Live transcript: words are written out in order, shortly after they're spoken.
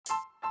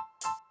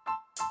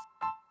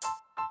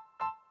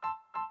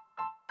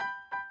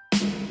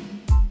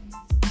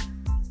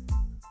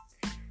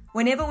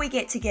Whenever we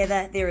get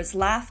together, there is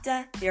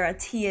laughter, there are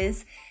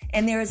tears,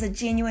 and there is a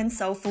genuine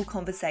soulful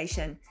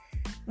conversation.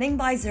 Ning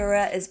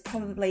Baizura is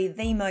probably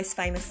the most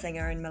famous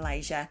singer in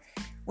Malaysia.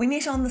 We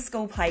met on the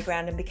school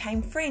playground and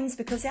became friends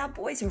because our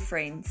boys were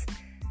friends.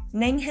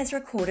 Ning has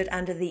recorded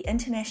under the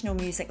international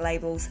music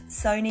labels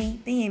Sony,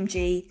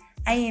 BMG,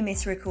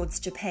 AMS Records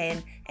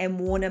Japan,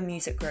 and Warner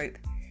Music Group.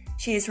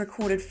 She has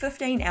recorded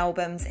 15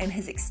 albums and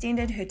has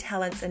extended her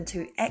talents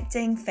into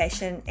acting,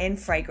 fashion, and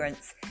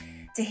fragrance.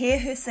 To hear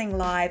her sing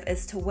live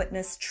is to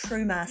witness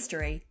true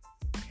mastery.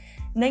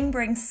 Ning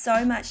brings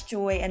so much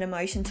joy and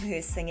emotion to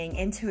her singing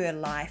and to her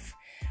life.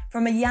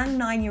 From a young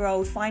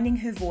 9-year-old finding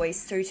her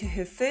voice through to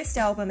her first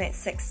album at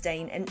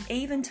 16 and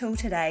even till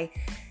today,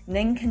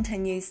 Ning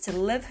continues to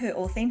live her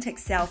authentic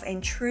self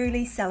and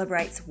truly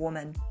celebrates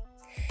woman.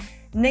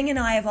 Ning and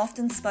I have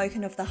often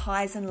spoken of the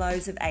highs and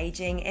lows of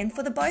aging, and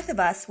for the both of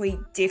us, we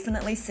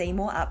definitely see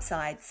more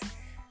upsides.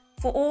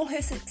 For all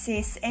her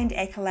success and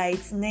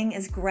accolades, Ning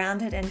is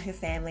grounded in her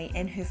family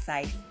and her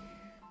faith.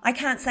 I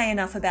can't say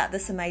enough about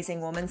this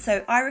amazing woman,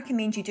 so I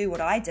recommend you do what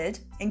I did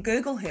and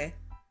Google her.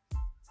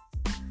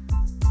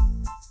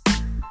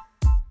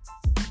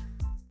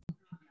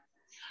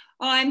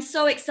 Oh, I'm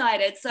so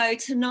excited. So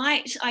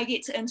tonight I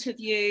get to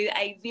interview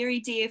a very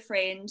dear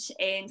friend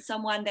and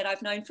someone that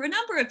I've known for a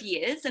number of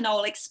years, and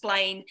I'll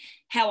explain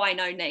how I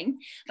know Ning.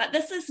 But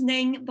this is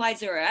Ning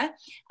Baizura.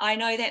 I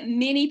know that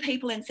many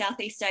people in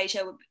Southeast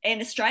Asia and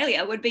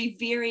Australia would be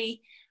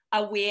very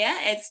aware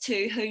as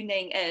to who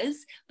Ning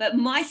is, but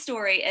my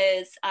story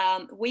is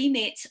we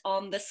met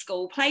on the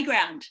school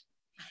playground.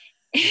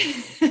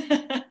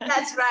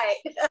 That's right.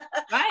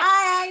 Right.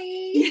 Hi.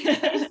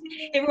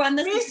 Everyone,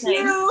 this miss is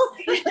Ning. you.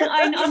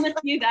 I miss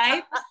you,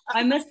 babe.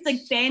 I miss the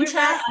banter.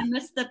 I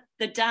miss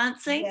the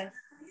dancing. Yes.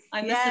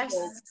 I miss it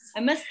all. I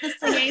miss the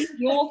singing.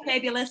 Your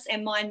fabulous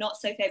and mine not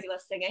so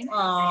fabulous singing.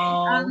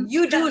 Oh,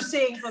 you do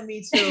sing for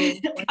me too.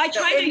 I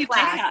try to do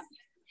backup.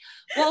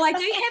 Well, I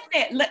do have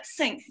that lip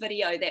sync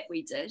video that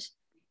we did.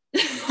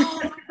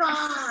 Oh my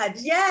God,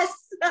 yes.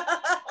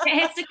 It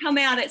has to come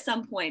out at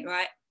some point,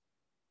 right?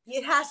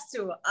 It has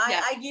to.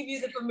 I give you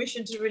the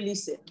permission to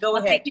release it. Go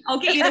ahead. I'll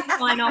get you to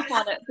sign off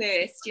on it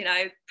first, you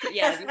know.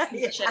 Yeah, your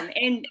permission.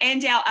 Yeah.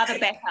 And our other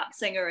backup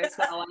singer as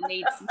well. I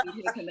need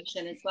her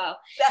permission as well.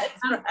 That's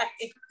right.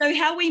 So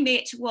how we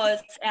met was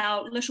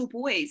our little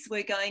boys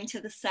were going to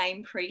the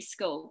same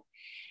preschool.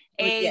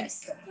 And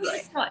yes, we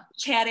just got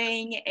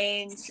chatting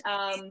and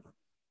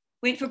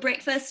went for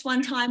breakfast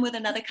one time with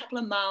another couple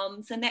of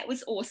mums, and that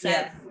was awesome.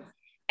 Yeah.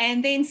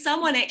 And then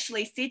someone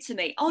actually said to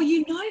me, oh,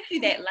 you know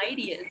who that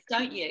lady is,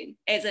 don't you?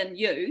 As in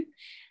you.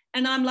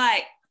 And I'm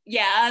like,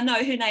 yeah, I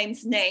know her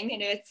name's Ning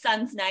and her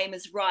son's name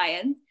is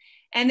Ryan.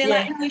 And they're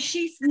like, no,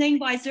 she's Ning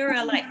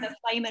Baizura, like the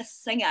famous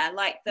singer,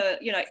 like the,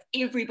 you know,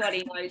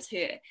 everybody knows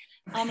her.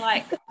 I'm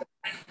like,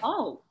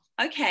 oh,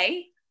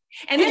 okay.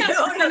 And then I went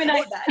home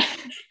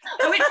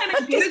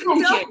and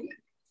Googled you.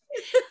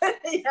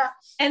 Yeah.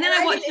 And then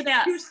I watched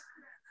about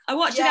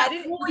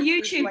 4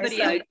 YouTube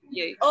videos of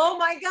you. Oh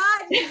my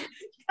God.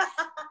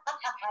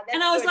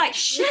 And I was like,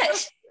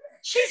 shit,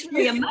 she's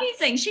really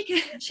amazing.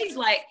 She's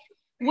like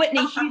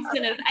Whitney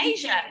Houston of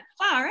Asia.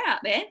 Far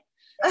out, man.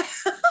 But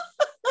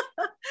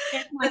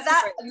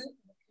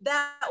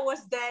that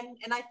was then,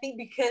 and I think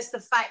because the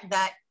fact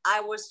that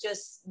I was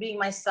just being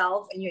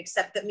myself and you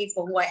accepted me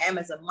for who I am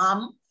as a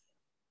mom,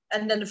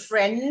 and then a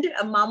friend,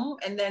 a mom,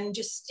 and then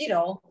just, you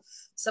know,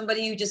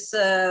 somebody who just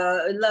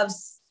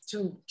loves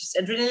to just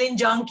adrenaline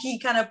junkie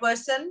kind of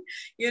person,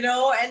 you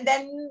know, and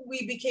then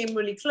we became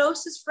really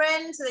close as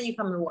friends, and then you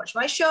come and watch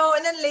my show,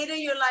 and then later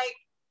you're like,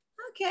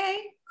 okay,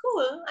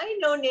 cool, I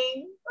know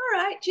Ning, all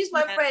right, she's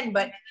my friend,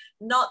 but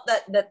not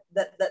that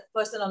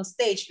person on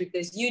stage,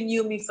 because you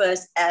knew me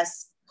first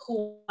as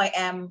who I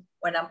am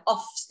when I'm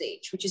off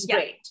stage, which is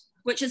great.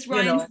 Which is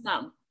Ryan's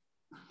mum.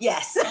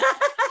 Yes.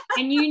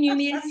 And you knew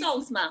me as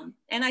Sol's mum,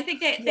 and I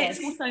think that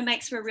also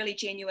makes for a really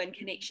genuine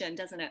connection,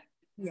 doesn't it?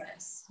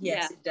 Yes,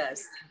 it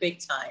does, big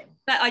time.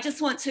 But I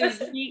just want to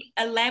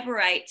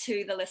elaborate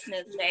to the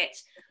listeners that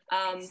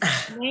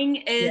Ning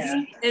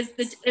is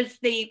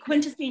the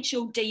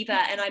quintessential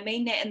diva, and I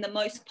mean that in the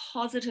most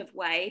positive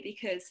way,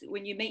 because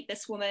when you meet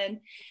this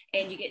woman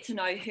and you get to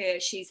know her,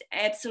 she's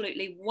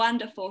absolutely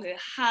wonderful. Her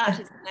heart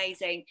is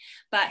amazing,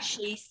 but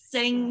she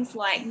sings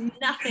like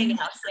nothing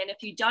else. And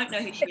if you don't know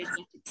who she is,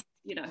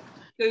 you know,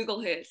 Google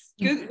hers.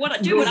 Google,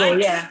 Google,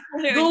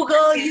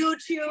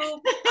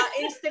 YouTube,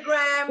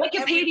 Instagram,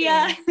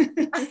 Wikipedia.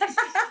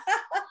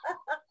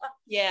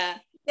 Yeah.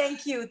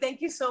 Thank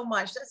you so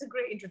much. That's a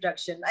great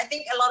introduction. I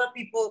think a lot of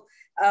people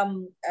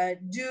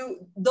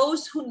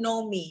those who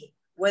know me,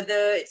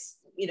 whether it's,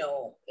 you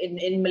know,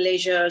 in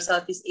Malaysia or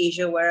Southeast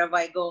Asia, wherever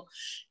I go,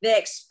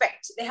 they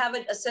have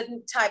a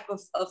certain type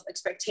of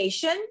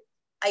expectation,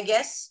 I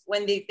guess,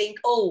 when they think,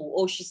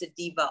 oh, she's a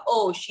diva.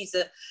 Oh, she's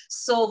a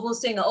soulful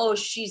singer. Oh,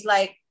 she's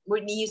like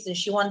Whitney Houston.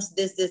 She wants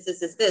this.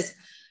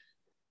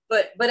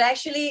 But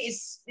actually,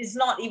 it's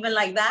not even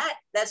like that.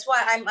 That's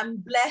why I'm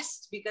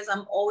blessed, because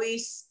I'm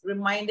always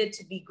reminded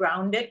to be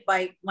grounded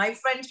by my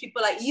friends,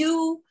 people like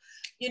you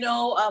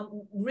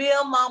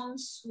real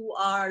moms who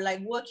are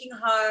like working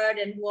hard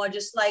and who are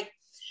just like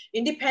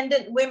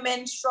independent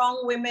women,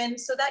 strong women.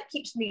 So that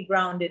keeps me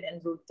grounded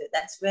and rooted.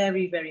 That's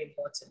very, very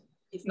important.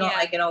 If not,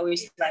 I can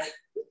always like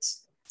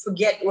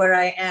forget where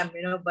I am,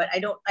 but I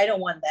don't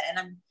want that.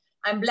 And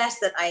I'm blessed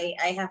that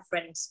I have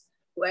friends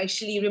who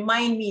actually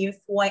remind me of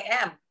who I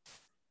am.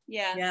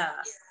 Yeah.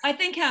 I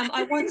think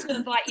I want to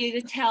invite you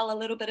to tell a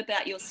little bit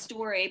about your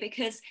story,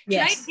 because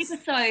today's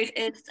episode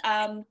is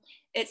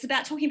it's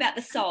about talking about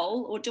the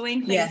soul, or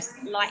doing things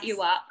that light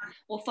you up,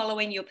 or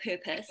following your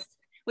purpose,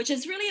 which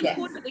is really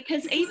important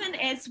because even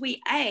as we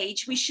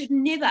age, we should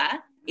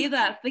never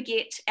ever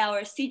forget our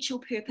essential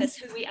purpose,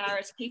 who we are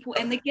as people,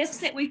 and the gifts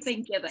that we've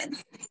been given.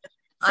 So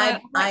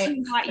I'd like to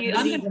invite you.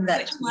 I'm going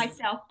to switch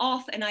myself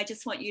off, and I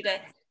just want you to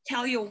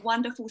tell your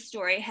wonderful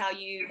story, how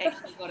you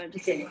actually got into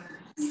singing.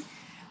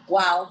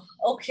 Wow.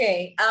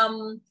 Okay.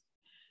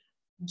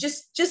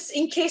 Just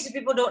in case if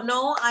people don't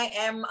know, I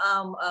am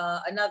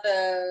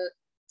another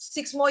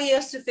 6 more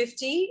years to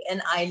 50,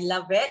 and I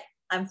love it.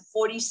 I'm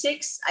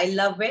 46. I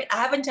love it. I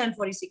haven't turned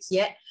 46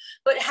 yet.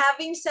 But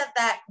having said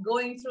that,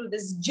 going through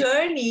this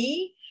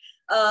journey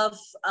of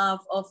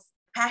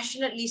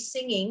passionately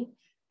singing,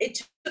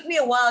 it took me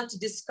a while to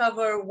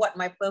discover what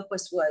my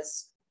purpose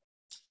was.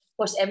 Of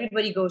course,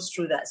 everybody goes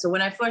through that. So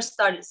when I first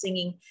started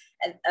singing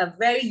at a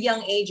very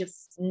young age of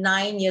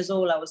 9 years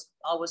old, I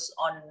was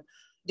on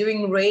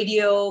doing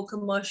radio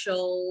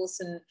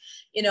commercials and,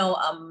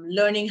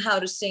 learning how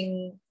to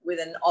sing with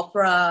an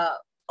opera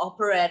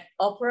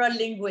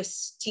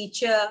linguist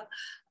teacher,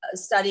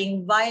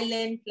 studying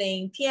violin,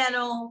 playing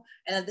piano,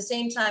 and at the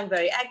same time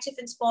very active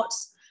in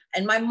sports.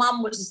 And my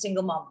mom was a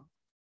single mom.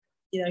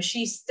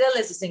 She still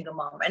is a single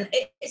mom, and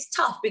it's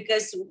tough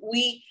because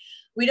we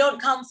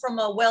don't come from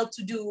a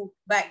well-to-do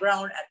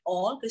background at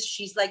all, because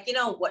she's like,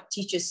 what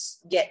teachers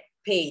get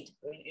paid,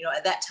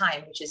 at that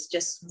time, which is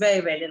just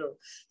very, very little.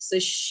 So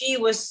she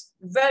was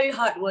very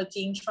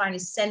hardworking, trying to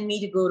send me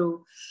to go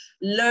to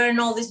learn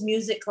all these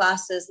music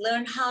classes,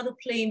 learn how to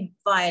play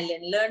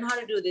violin, learn how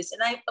to do this.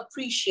 And I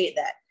appreciate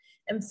that.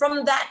 And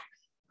from that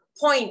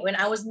point, when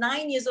I was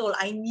 9 years old,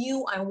 I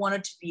knew I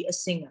wanted to be a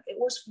singer. It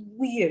was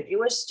weird. It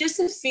was just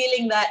a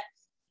feeling that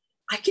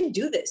I can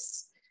do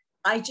this.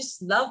 I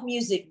just love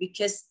music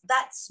because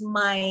that's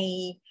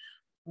my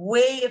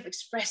way of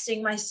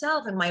expressing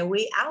myself and my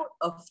way out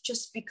of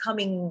just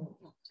becoming,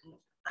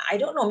 I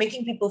don't know,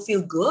 making people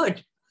feel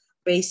good,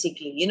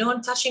 basically,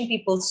 and touching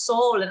people's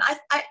soul. And I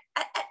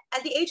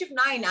at the age of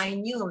 9, I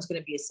knew I was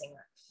going to be a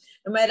singer.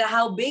 No matter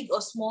how big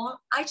or small,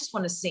 I just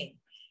want to sing.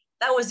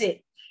 That was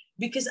it.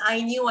 Because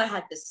I knew I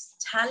had this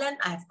talent,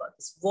 I've got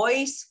this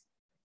voice.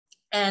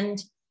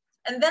 And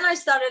then I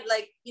started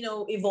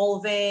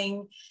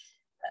evolving,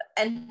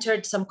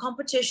 entered some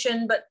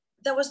competition, but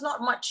there was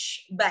not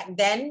much back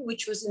then,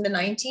 which was in the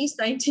 90s,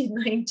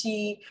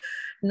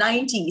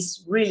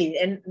 really.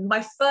 And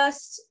my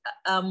first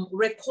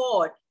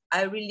record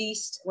I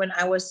released when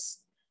I was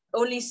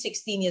only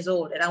 16 years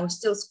old, and I was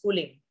still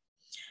schooling.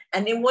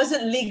 And it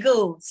wasn't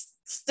legal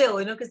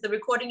still, because the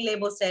recording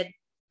label said,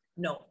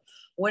 no,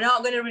 we're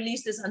not going to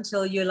release this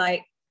until you're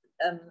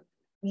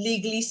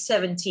legally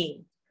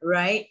 17,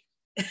 right?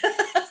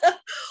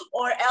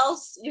 Or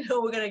else, we're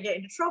going to get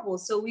into trouble.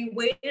 So we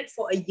waited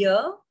for a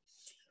year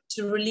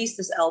to release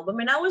this album.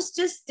 And I was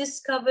just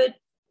discovered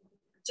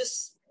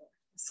just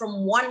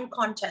from one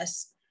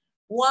contest,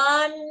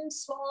 one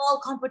small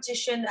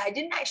competition. I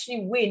didn't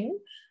actually win.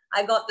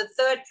 I got the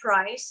 3rd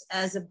prize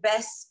as a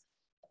best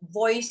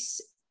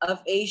voice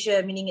of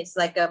Asia, meaning it's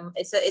like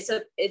it's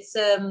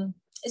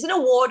an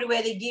award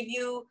where they give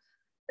you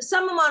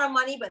some amount of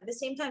money, but at the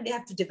same time they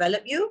have to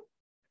develop you.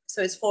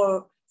 So it's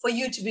for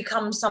you to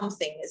become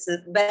something. It's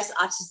the best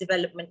artist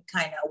development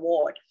kind of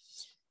award.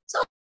 So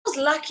I was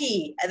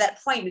lucky at that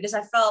point because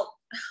I felt,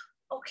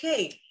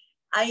 okay,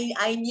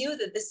 I knew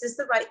that this is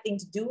the right thing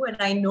to do, and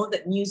I know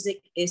that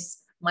music is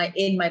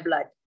in my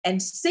blood,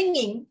 and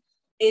singing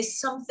is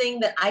something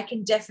that I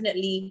can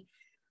definitely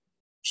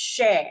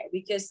share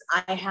because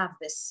I have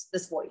this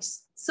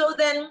voice. So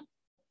then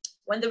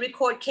when the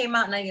record came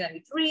out in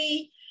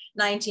 1993,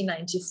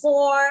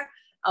 1994,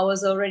 I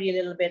was already a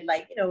little bit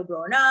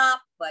grown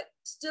up, but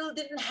still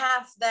didn't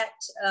have that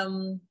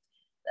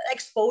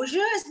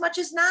exposure as much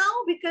as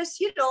now because,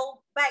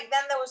 back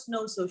then there was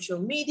no social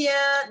media,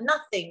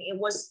 nothing. It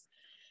was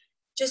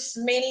just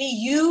mainly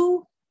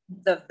you,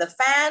 the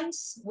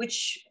fans,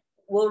 which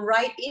will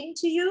write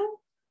into you.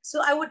 So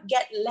I would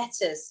get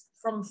letters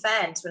from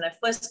fans when I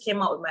first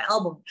came out with my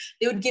album.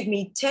 They would give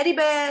me teddy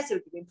bears, they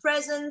would give me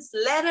presents,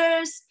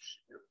 letters,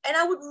 and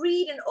I would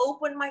read and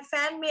open my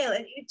fan mail.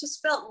 And it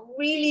just felt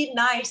really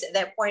nice at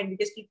that point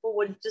because people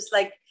were just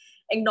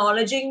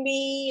acknowledging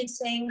me and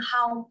saying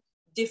how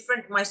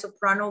different my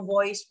soprano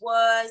voice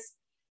was.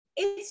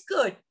 It's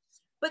good.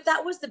 But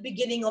that was the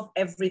beginning of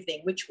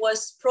everything, which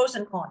was pros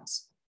and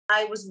cons.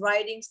 I was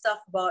writing stuff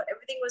about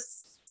everything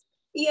was,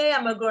 yeah,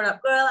 I'm a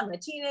grown-up girl, I'm a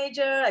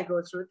teenager, I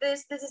go through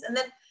this, and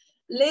then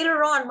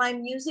later on, my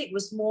music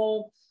was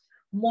more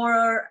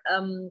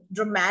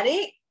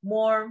dramatic,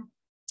 more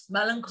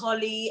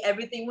melancholy.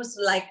 Everything was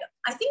like,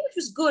 I think it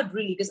was good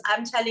really, because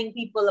I'm telling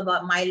people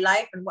about my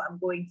life and what I'm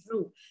going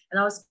through. And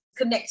I was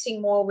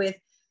connecting more with,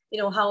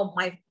 how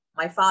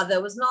my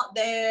father was not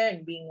there,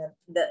 and being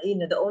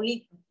the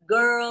only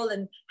girl,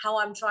 and how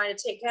I'm trying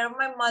to take care of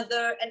my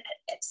mother. And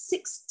at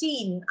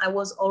 16, I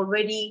was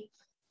already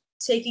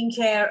taking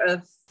care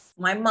of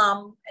my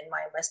mom and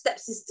my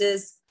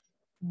stepsisters.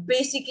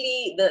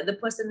 Basically, the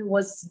person who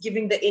was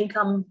giving the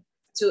income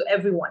to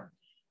everyone,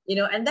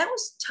 and that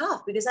was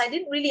tough because I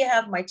didn't really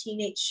have my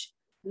teenage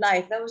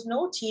life. There was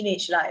no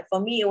teenage life. For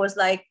me, it was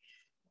like,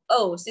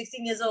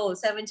 16 years old,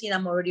 17,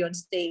 I'm already on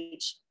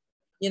stage,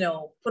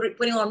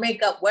 putting on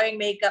makeup, wearing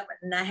makeup,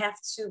 and I have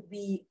to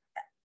be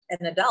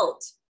an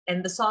adult.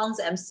 And the songs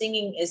I'm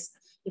singing is,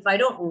 if I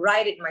don't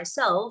write it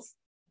myself,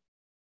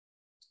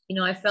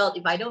 I felt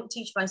if I don't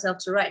teach myself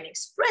to write and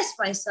express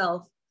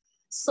myself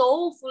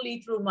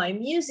soulfully through my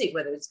music,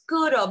 whether it's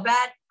good or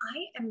bad,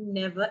 I am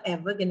never,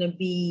 ever going to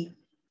be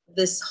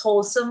this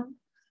wholesome,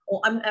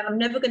 or I'm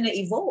never going to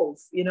evolve,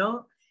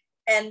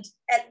 And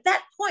at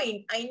that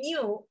point, I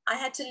knew I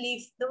had to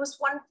leave. There was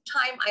one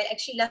time I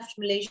actually left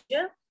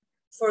Malaysia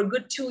for a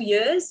good 2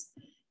 years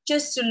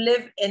just to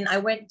live in. I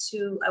went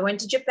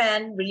to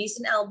Japan, released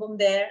an album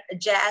there, a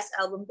jazz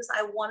album, because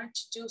I wanted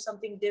to do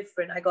something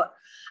different. I got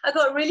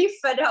really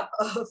fed up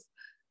of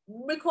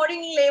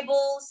recording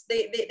labels.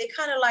 They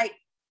kind of like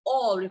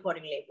all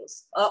recording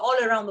labels all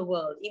around the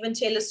world. Even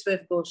Taylor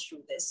Swift goes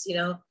through this.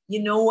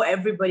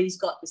 Everybody's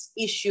got this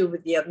issue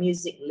with their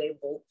music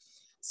label.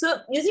 So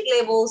music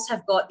labels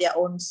have got their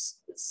own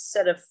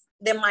set of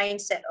their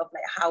mindset of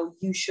like how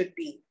you should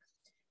be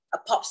a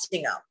pop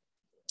singer.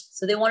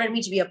 So they wanted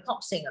me to be a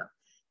pop singer,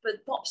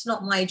 but pop's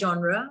not my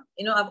genre.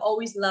 I've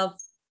always loved,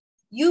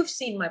 you've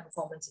seen my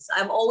performances.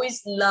 I've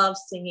always loved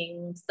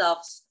singing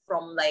stuff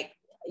from like,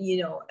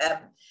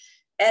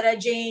 Etta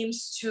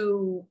James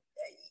to,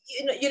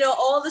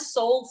 all the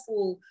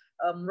soulful,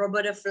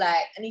 Roberta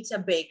Flack, Anita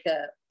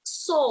Baker,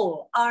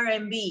 soul,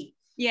 R&B.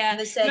 Yeah,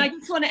 and I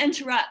just want to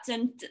interrupt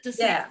and just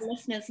let the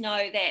listeners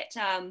know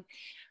that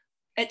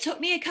it took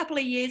me a couple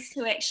of years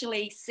to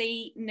actually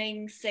see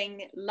Ning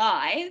sing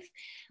live,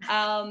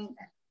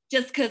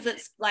 just because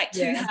it's like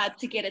too hard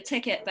to get a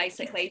ticket,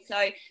 basically.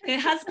 So her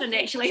husband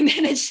actually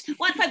managed,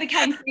 once I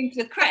became friends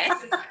with Chris,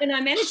 then I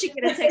managed to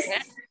get a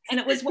ticket, and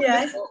it was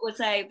wonderful. It was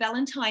a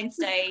Valentine's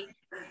Day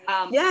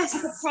a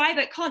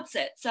private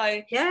concert. So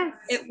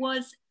it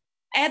was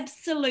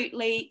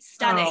absolutely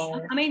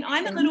stunning. I mean,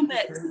 I'm a little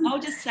bit, I'll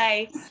just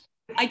say,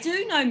 I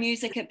do know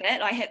music a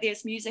bit.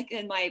 There's music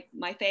in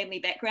my family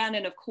background,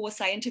 and of course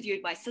I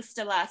interviewed my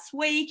sister last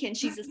week, and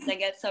she's a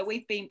singer, so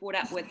we've been brought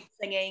up with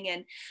singing.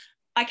 And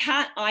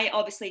I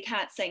obviously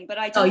can't sing, but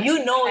I do. Oh,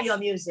 you know your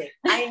music.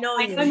 I know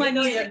I know my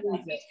music.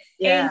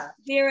 Yeah. And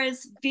there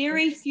is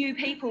very few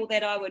people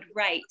that I would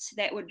rate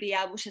that would be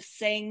able to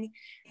sing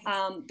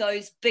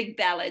those big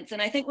ballads.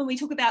 And I think when we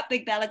talk about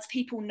big ballads,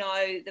 people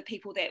know the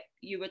people that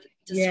you were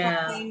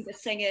describing, the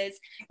singers.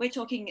 We're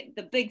talking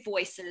the big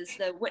voices,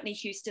 the Whitney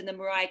Houston, the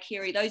Mariah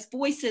Carey, those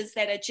voices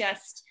that are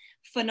just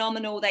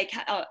phenomenal. They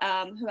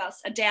who else?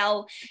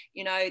 Adele.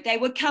 They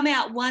would come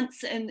out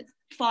once in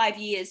 5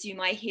 years, you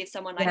might hear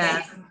someone like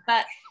that.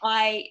 But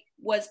I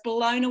was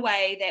blown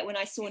away that when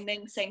I saw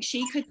Ning sing,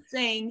 she could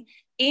sing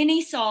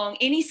any song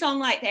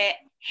like that,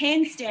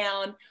 hands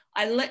down.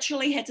 I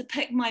literally had to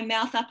pick my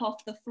mouth up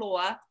off the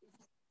floor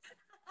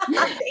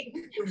Thank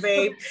you,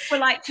 babe. for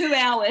like 2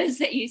 hours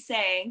that you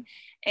sang.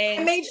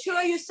 And I made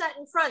sure you sat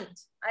in front.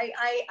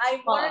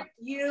 I wanted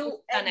you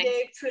and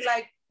Dave to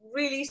like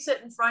really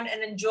sit in front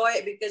and enjoy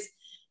it, because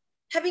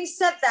having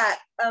said that,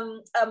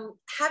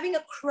 having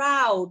a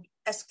crowd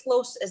as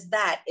close as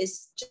that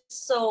is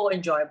just so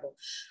enjoyable.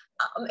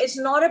 It's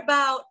not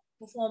about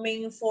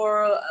performing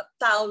for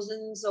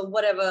thousands or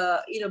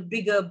whatever,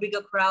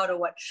 bigger crowd or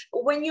what.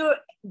 But when you're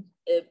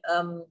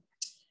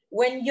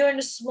in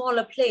a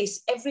smaller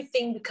place,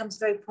 everything becomes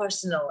very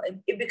personal.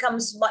 It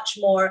becomes much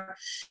more,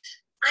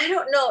 I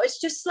don't know, it's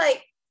just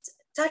like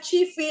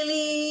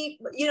touchy-feely.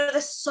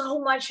 There's so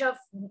much of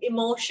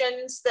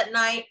emotions that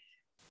night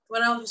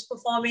when I was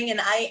performing,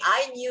 and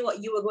I knew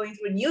what you were going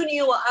through, and you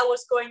knew what I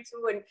was going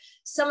through. And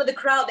some of the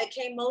crowd that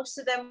came, most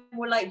of them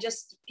were like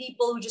just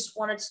people who just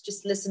wanted to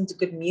just listen to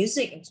good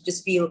music and to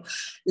just feel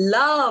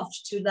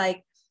loved, to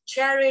like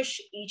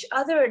cherish each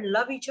other and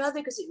love each other,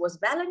 because it was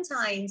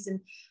Valentine's. And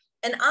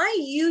I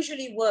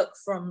usually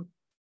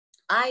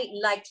I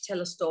like to tell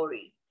a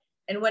story.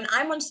 And when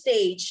I'm on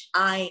stage,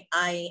 I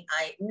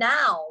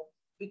now,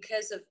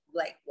 because of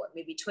like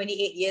maybe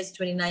 28 years,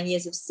 29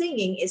 years of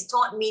singing, it's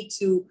taught me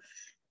to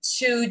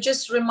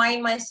just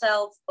remind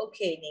myself,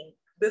 okay, Ning,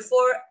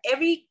 before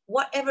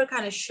whatever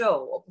kind of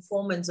show or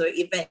performance or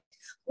event,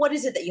 what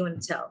is it that you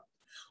want to tell?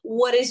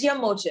 What is your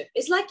motive?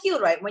 It's like you,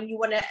 right? When you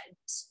want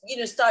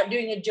to, start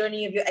doing a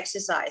journey of your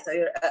exercise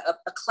or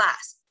a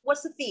class,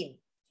 what's the theme?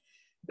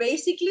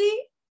 Basically,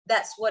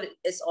 that's what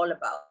it's all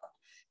about.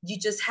 You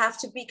just have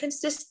to be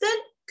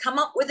consistent, come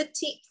up with a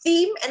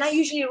theme. And I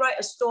usually write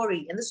a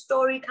story, and the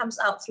story comes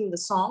out through the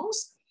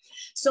songs.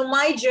 So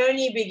my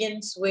journey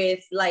begins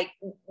with, like,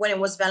 when it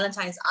was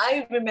Valentine's.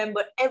 I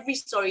remember every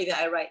story that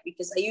I write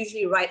because I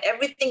usually write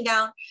everything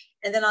down,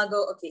 and then I'll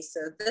go, okay, so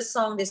this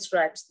song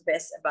describes the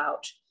best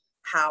about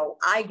how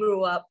I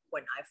grew up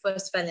when I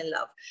first fell in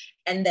love.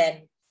 And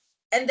then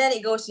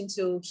it goes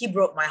into He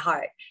Broke My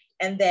Heart.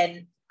 And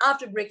then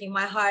after breaking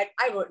my heart,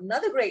 I wrote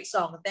another great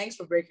song. Thanks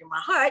for breaking my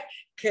heart,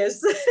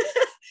 because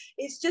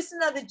it's just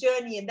another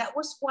journey. And that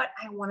was what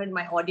I wanted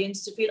my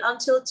audience to feel.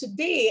 Until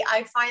today,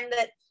 I find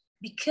that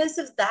because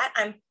of that,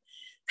 I'm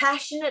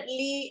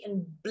passionately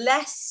and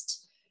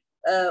blessed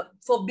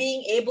for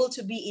being able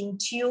to be in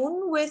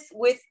tune with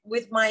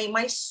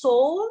my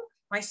soul,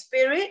 my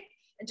spirit,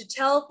 and to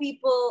tell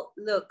people,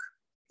 look,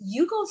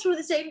 you go through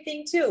the same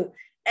thing too.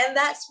 And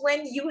that's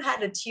when you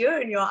had a tear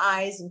in your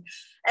eyes, and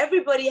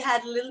everybody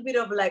had a little bit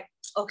of like,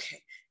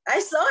 okay, I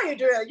saw you,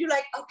 Darrell. You're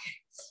like, okay.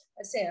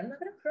 I say, I'm not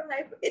gonna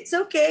cry. It's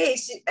okay.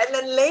 And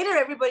then later,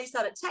 everybody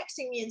started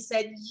texting me and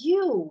said,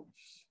 "You,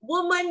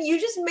 woman, you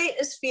just made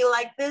us feel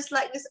like this,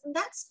 like this." And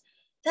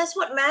that's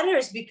what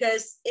matters,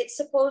 because it's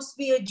supposed to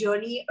be a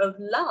journey of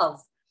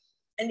love.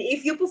 And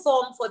if you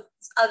perform for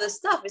other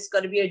stuff, it's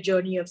got to be a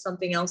journey of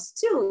something else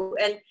too.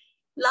 And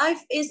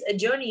life is a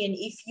journey. And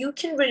if you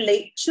can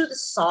relate to the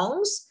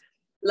songs,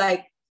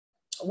 like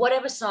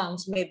whatever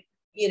songs may,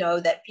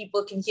 that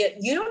people can hear,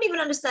 you don't even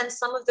understand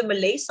some of the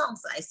Malay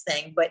songs I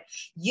sang, but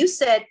you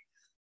said,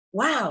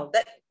 wow,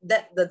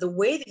 that the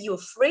way that you're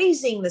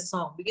phrasing the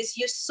song, because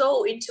you're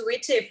so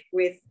intuitive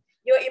with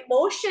your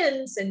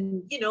emotions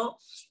and,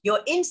 your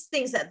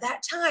instincts at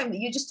that time,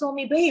 you just told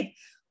me, babe,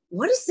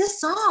 what is this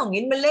song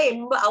in Malay?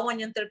 Remember Awan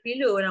Yang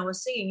Terpilu when I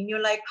was singing, and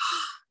you're like,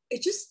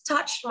 it just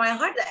touched my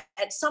heart.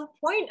 At some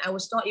point, I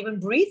was not even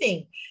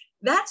breathing.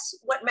 That's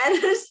what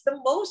matters the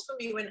most for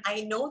me, when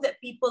I know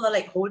that people are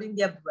like holding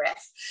their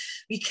breath,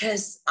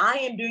 because I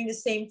am doing the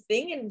same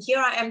thing. And here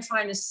I am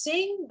trying to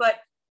sing, but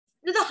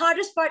the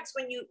hardest part is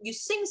when you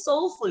sing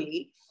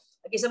soulfully.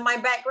 Okay, so my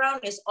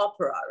background is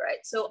opera,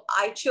 right? So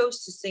I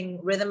chose to sing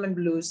rhythm and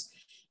blues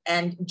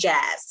and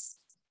jazz.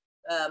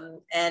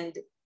 And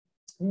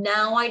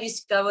now I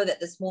discover that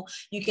there's more,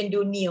 you can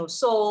do neo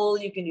soul,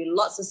 you can do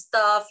lots of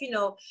stuff,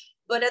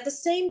 but at the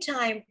same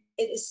time,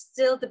 it is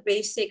still the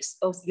basics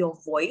of your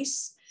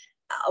voice.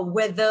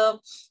 Whether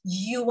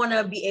you want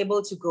to be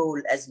able to go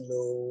as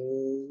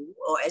low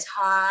or as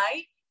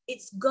high,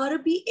 it's got to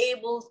be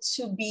able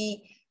to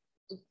be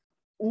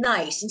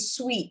nice and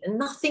sweet and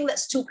nothing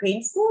that's too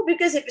painful,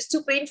 because if it's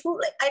too painful,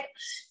 like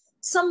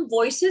some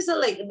voices are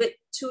like a bit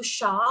too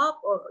sharp,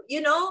 or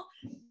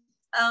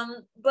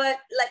but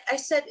like I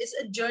said, it's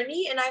a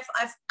journey, and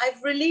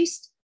I've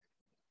released,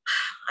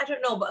 I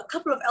don't know, but a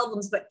couple of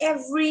albums, but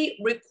every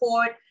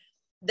record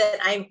that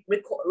I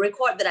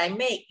record that I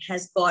make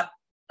has got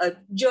a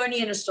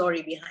journey and a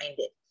story behind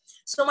it.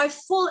 So my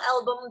full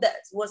album that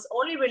was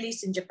only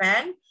released in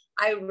Japan,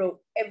 I wrote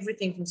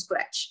everything from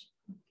scratch.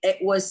 It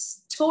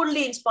was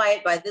totally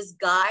inspired by this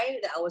guy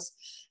that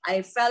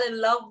I fell in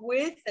love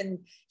with, and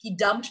he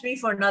dumped me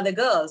for another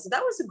girl. So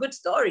that was a good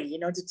story,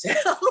 to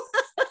tell.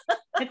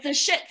 It's a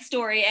shit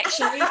story,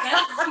 actually.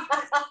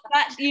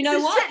 But you know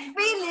what? Shit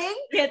feeling.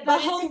 Yeah,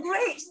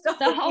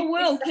 the whole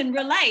world can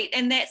relate,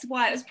 and that's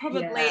why it was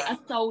probably a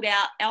sold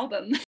out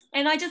album.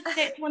 And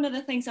that's one of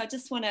the things I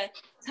just want to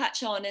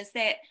touch on, is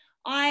that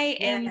I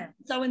am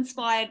so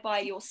inspired by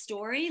your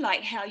story,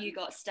 like how you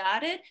got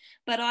started,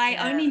 but I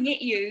only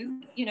met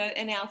you, in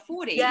our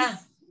 40s. Yeah.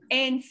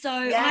 And so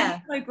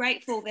I'm so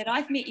grateful that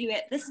I've met you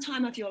at this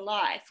time of your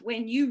life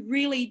when you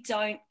really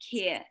don't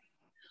care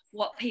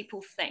what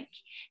people think,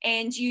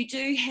 and you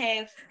do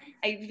have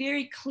a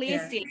very clear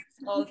sense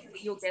of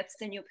your gifts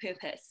and your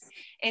purpose.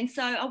 And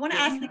so I want to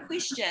ask the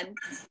question,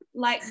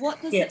 like,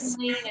 what does it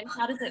mean and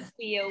how does it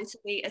feel to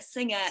be a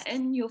singer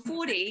in your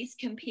 40s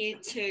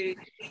compared to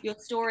your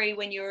story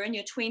when you were in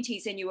your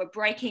 20s and you were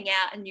breaking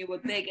out and you were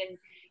big and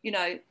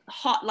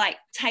hot like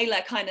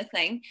Taylor kind of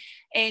thing?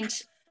 And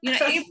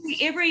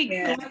every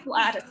global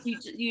artist,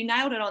 you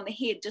nailed it on the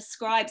head,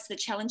 describes the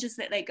challenges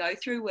that they go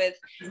through with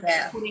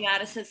recording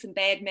artists and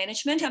bad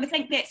management. I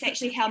think that's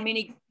actually how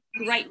many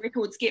great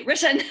records get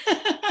written.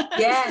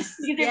 Yes.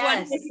 Because everyone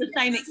has the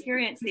same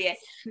experience there.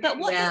 But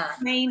what does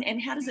it mean,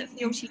 and how does it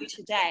feel to you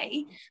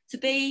today to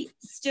be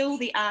still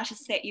the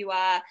artist that you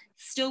are,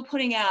 still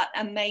putting out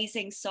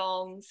amazing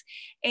songs?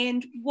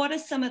 And what are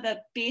some of the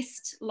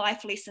best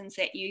life lessons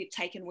that you've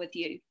taken with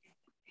you?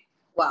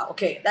 Wow.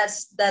 Okay.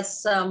 That's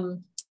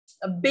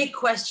a big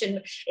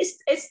question.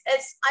 It's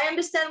I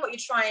understand what you're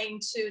trying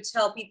to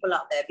tell people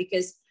out there,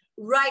 because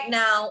right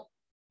now,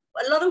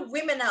 a lot of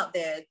women out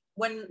there,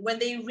 when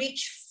they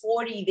reach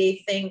 40,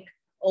 they think,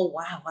 oh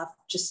wow, I've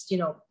just,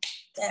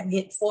 damn,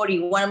 hit 40.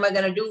 What am I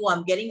gonna do?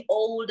 I'm getting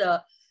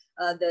older.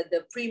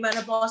 the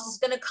premenopause is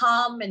gonna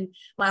come, and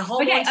my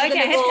hormones okay, are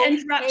gonna I have go to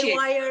interrupt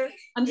haywire. you.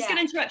 I'm just going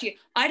to interrupt you.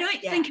 I don't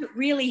think it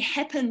really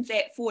happens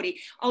at 40.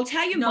 I'll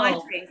tell you my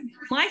friends.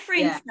 My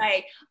friends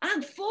say,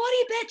 I'm 40,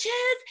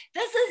 bitches.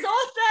 This is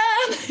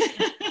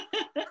awesome.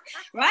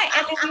 Right?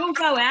 And then we all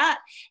go out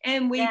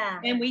and we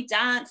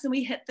dance and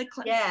we hit the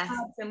clubs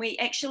and we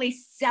actually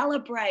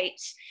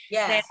celebrate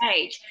that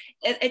age.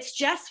 It's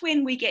just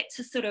when we get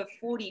to sort of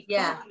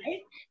 45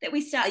 that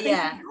we start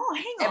thinking, oh,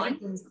 hang on.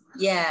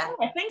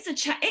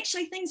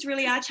 Things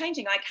really are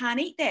changing. I can't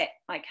eat that.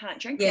 I can't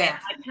drink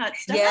that. I can't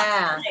stuff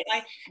up.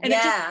 And it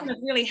just kind of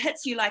really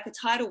hits you like a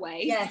tidal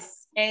wave.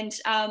 Yes. And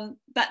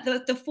but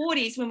the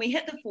 40s, when we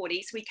hit the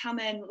 40s, we come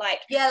in like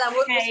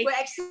we're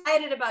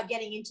excited about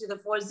getting into the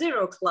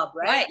 40 club,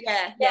 right?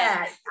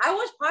 Yeah. I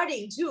was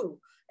partying too.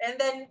 And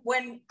then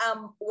when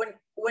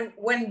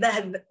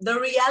the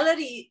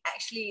reality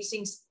actually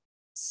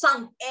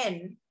sunk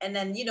in, and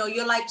then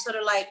you're like sort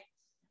of like,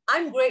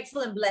 I'm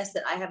grateful and blessed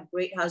that I have a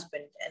great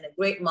husband and a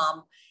great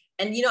mom.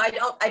 And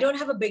I don't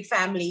have a big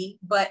family,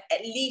 but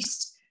at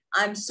least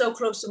I'm so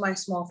close to my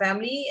small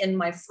family, and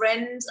my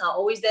friends are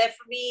always there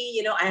for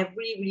me. I have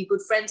really, really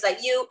good friends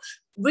like you,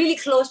 really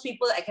close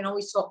people I can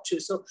always talk to.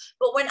 So,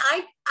 but when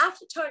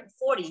after turned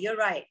 40, you're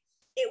right.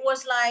 It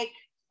was like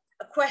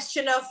a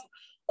question of,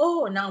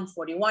 oh, now I'm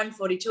 41,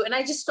 42. And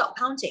I just stopped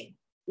counting.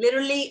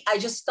 Literally, I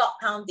just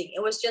stopped counting.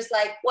 It was just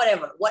like,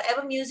 whatever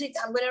music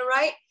I'm going to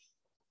write,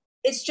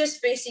 it's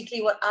just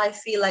basically what I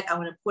feel like I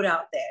want to put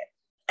out there.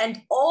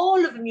 And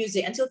all of the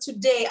music until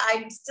today,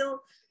 I'm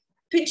still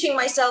pinching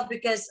myself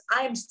because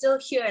I am still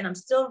here and I'm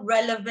still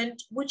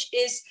relevant, which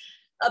is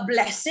a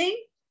blessing,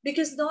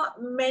 because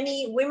not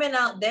many women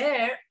out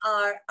there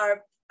are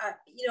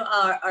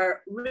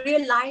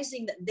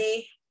realizing that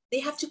they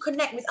have to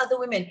connect with other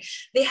women.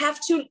 They have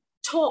to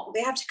talk,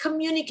 they have to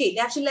communicate,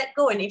 they have to let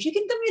go. And if you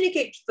can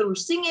communicate through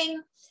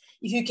singing,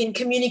 if you can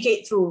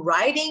communicate through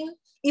writing,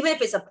 even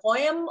if it's a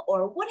poem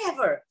or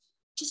whatever,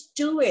 just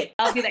do it.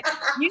 I'll be like,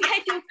 you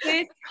had your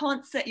first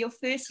concert, your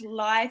first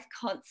live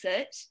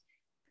concert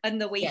in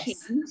the weekend.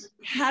 Yes.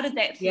 How did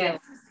that feel? Yes.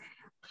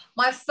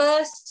 My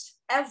first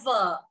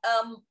ever,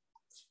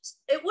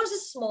 it was a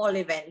small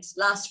event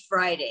last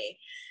Friday.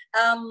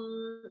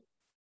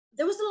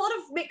 There was a lot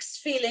of mixed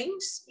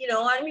feelings.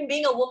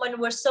 Being a woman,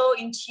 we're so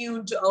in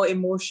tune to our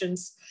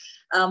emotions.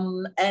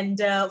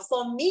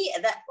 For me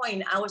at that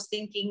point, I was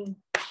thinking,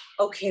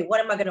 okay, what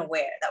am I going to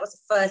wear? That was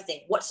the first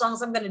thing. What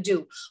songs I'm going to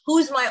do?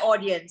 Who's my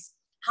audience?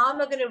 How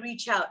am I going to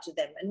reach out to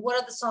them? And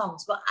what are the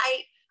songs? But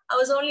I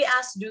was only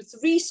asked to do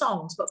 3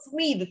 songs. But for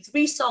me, the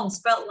 3 songs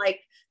felt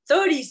like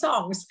 30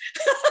 songs.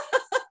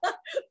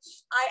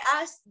 I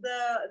asked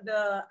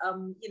the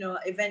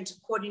event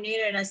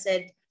coordinator, and I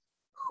said,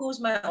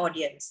 who's my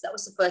audience? That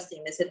was the first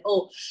thing. They said,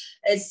 oh,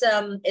 it's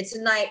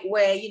a night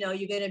where,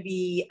 you're going to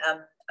be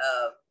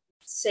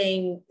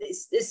saying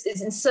this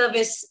is in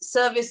service.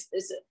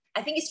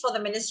 I think it's for the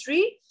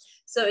ministry.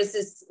 So it's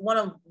this one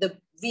of the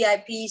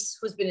VIPs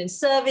who's been in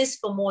service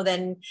for more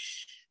than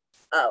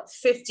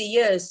 50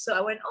 years. So I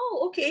went,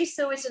 oh, okay.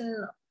 So it's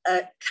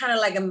kind of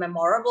like a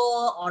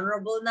memorable,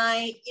 honorable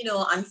night,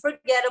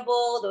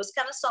 unforgettable, those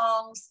kind of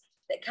songs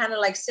that kind of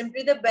like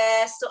Simply the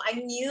Best. So I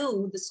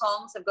knew the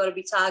songs have got to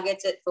be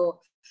targeted for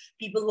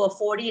people who are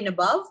 40 and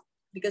above,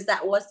 because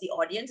that was the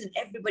audience, and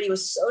everybody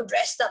was so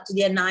dressed up to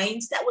their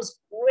nines. That was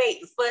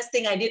great. The first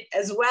thing I did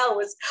as well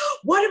was,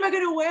 what am I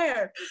going to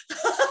wear?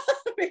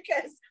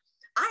 Because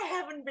I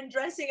haven't been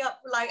dressing up,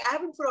 I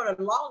haven't put on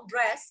a long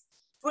dress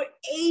for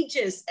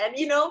ages. And,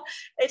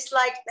 it's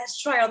like,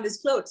 let's try on these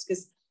clothes,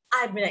 because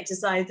I've been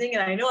exercising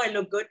and I know I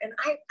look good. And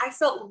I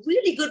felt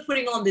really good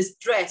putting on this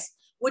dress,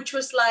 which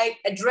was like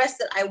a dress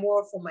that I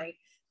wore for my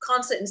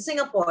concert in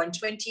Singapore in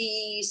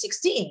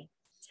 2016.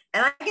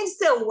 And I can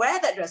still wear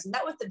that dress. And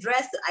that was the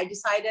dress that I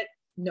decided,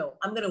 no,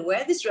 I'm going to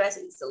wear this dress.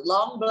 It's a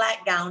long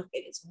black gown.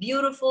 It's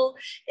beautiful.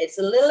 It's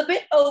a little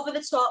bit over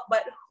the top,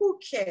 but who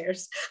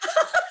cares?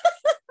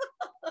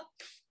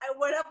 I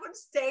went up on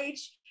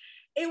stage.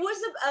 It was,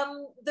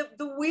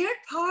 the weird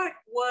part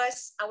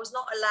was I was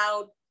not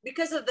allowed,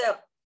 because of the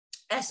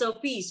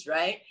SOPs,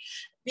 right?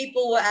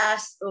 People were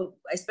asked,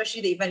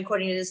 especially the event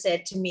coordinator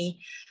said to me,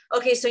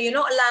 okay, so you're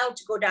not allowed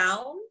to go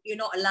down. You're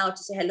not allowed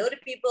to say hello to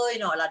people. You're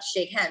not allowed to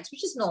shake hands,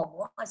 which is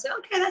normal. I said,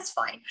 okay, that's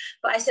fine.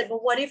 But I said, well,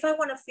 what if I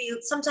want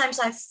to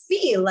sometimes I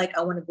feel like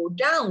I want to go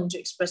down to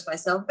express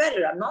myself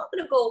better. I'm not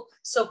going to go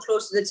so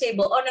close to the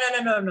table. Oh,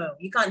 no.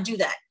 You can't do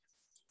that.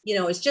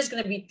 It's just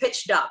going to be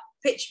pitch dark,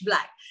 pitch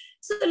black.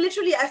 So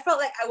literally I felt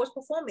like I was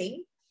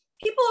performing.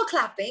 People were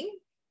clapping.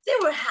 They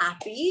were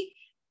happy.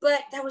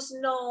 But there was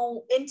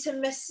no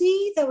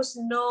intimacy. There was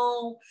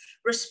no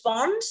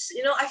response.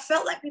 I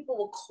felt like people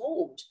were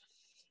cold.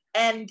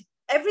 And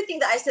everything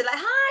that I said, like,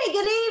 hi, good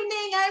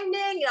evening,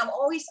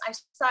 I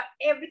start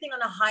everything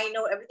on a high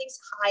note. Everything's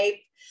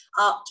hyped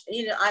up.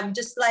 I'm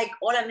just like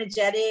all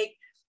energetic.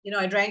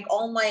 I drank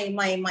all my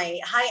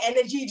high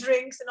energy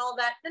drinks and all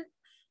that. And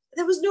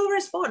there was no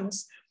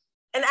response.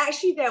 And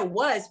actually there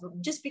was,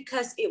 just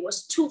because it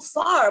was too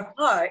far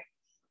apart,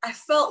 I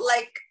felt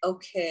like,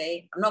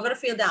 okay, I'm not going to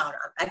feel down.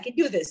 I can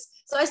do this.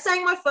 So I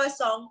sang my first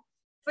song,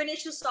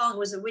 finished the song. It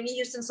was a Whitney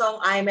Houston song,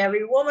 I Am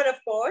Every Woman, of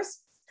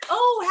course.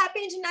 Oh,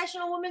 happy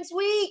International Women's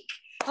Week.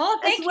 Oh,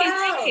 thank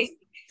you.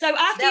 So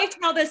after you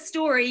tell this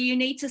story, you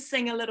need to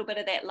sing a little bit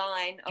of that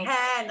line. I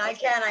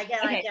can.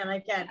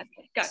 Okay,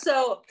 go.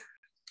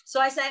 So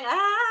I sang,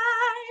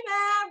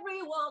 I'm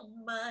every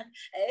woman,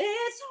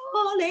 it's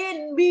all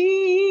in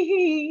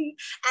me.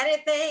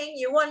 Anything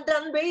you want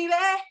done, baby,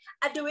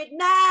 I do it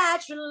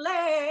naturally.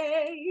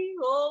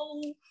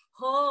 Oh,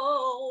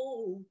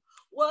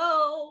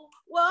 whoa,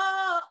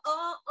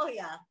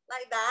 yeah,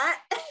 like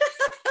that.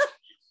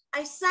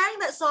 I sang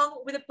that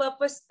song with the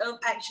purpose of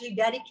actually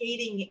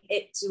dedicating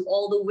it to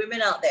all the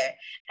women out there.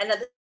 And at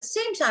the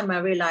same time, I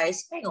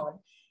realized, hang on,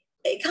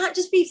 it can't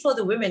just be for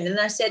the women. And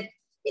I said,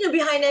 you know,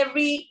 behind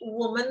every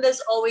woman, there's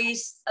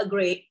always a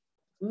great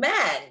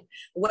man,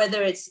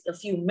 whether it's a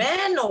few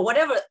men or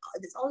whatever.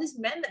 There's all these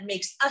men that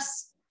makes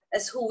us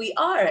as who we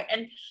are.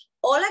 And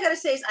all I gotta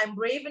say is I'm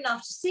brave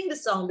enough to sing the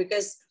song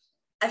because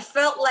I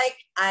felt like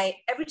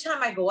every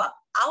time I go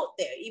out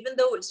there, even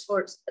though it's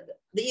for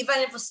the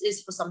event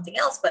is for something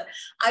else, but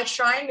I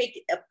try and make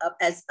it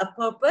as a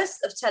purpose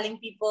of telling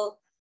people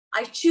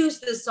I choose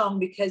this song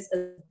because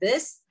of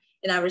this,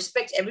 and I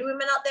respect every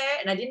woman out there.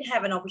 And I didn't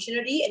have an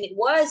opportunity, and it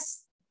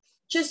was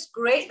just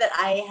great that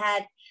I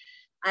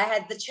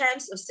had the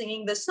chance of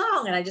singing the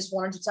song, and I just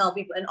wanted to tell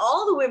people. And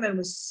all the women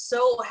were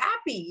so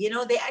happy. You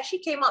know, they actually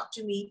came up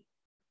to me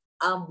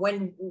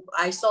when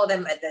I saw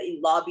them at the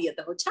lobby at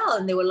the hotel,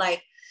 and they were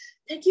like,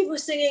 "Thank you for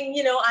singing,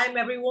 you know, I'm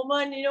Every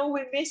Woman, you know,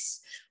 we miss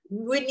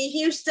Whitney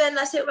Houston."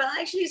 I said, well,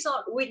 actually, it's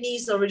not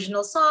Whitney's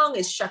original song,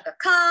 it's Chaka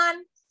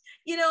Khan.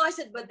 You know, I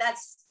said, but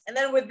that's, and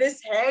then with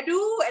this hairdo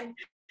and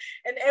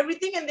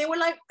everything. And they were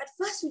like, at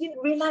first we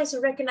didn't realize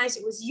or recognize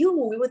it was you.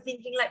 We were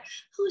thinking like,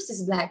 who is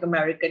this Black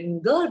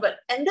American girl?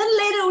 And then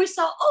later we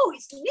saw, oh,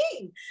 it's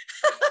Ning.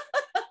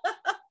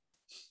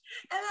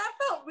 And I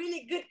felt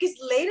really good because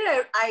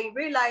later I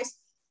realized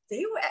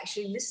they were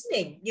actually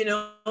listening, you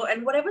know,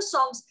 and whatever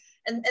songs.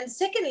 And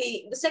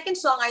secondly, the second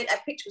song I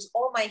picked was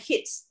all my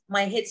hits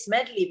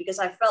medley, because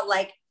I felt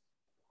like,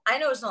 I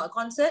know it's not a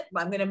concert,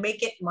 but I'm going to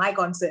make it my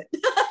concert.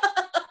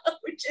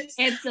 Which is,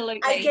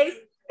 absolutely.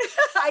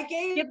 I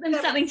gave them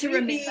something to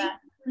remember.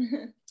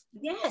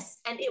 Yes.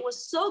 And it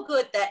was so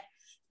good that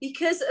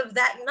because of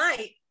that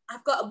night,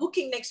 I've got a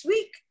booking next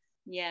week.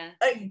 Yeah.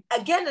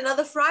 Again,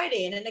 another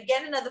Friday, and then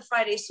again, another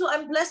Friday. So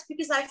I'm blessed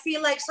because I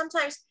feel like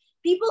sometimes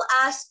people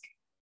ask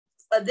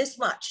this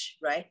much,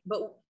 right?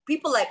 But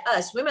people like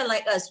us, women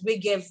like us, we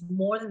give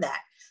more than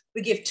that.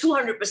 We give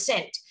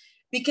 200%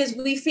 because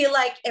we feel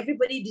like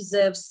everybody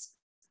deserves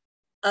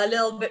a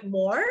little bit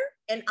more.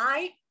 And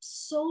I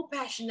so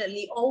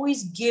passionately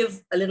always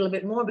give a little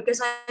bit more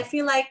because I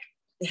feel like,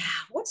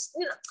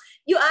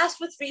 you asked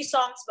for 3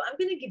 songs, but I'm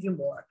going to give you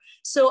more.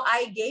 So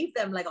I gave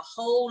them like a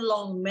whole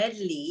long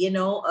medley, you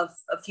know, of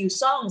a few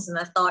songs. And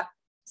I thought,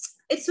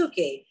 it's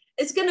okay.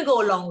 It's going to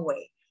go a long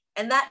way.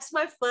 And that's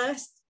my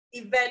first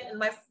event and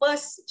my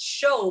first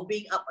show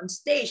being up on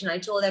stage. And I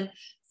told them,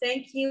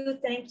 thank you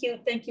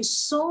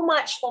so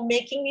much for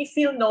making me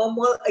feel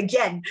normal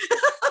again.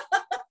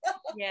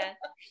 Yeah.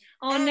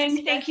 Oh,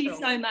 Ning, thank you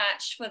so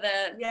much for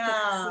the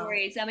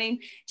stories. I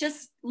mean,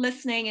 just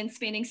listening and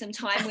spending some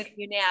time with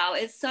you now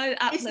is so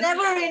uplifting. It's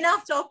never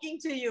enough talking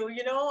to you,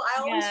 you know.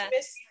 I always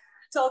miss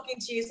talking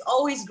to you. It's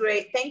always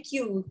great. Thank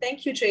you,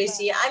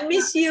 Tracy. I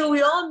miss you.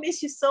 We all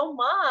miss you so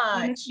much.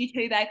 I miss you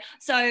too, babe.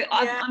 So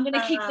I'm going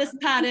to keep this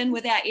part in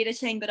without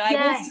editing, but I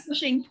will be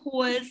pushing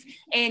pause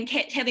and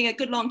having a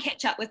good long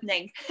catch up with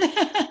Ning.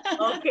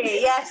 Okay,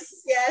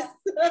 yes.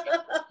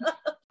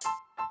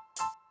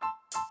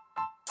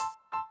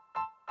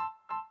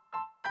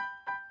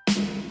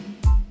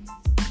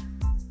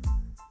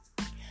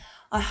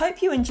 I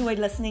hope you enjoyed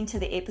listening to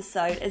the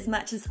episode as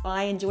much as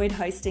I enjoyed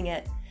hosting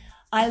it.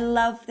 I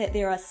love that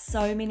there are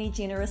so many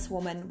generous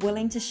women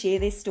willing to share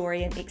their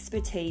story and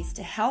expertise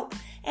to help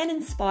and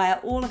inspire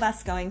all of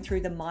us going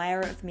through the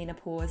mire of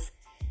menopause.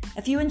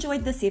 If you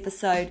enjoyed this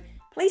episode,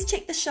 please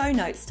check the show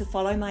notes to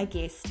follow my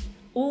guest.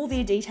 All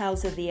their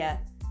details are there.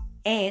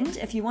 And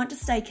if you want to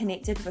stay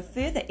connected for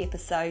further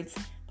episodes,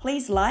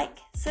 please like,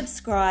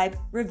 subscribe,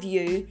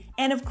 review,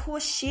 and of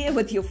course share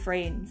with your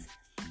friends.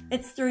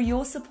 It's through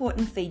your support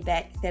and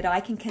feedback that I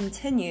can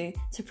continue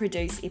to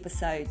produce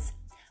episodes.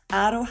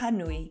 Aroha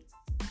nui.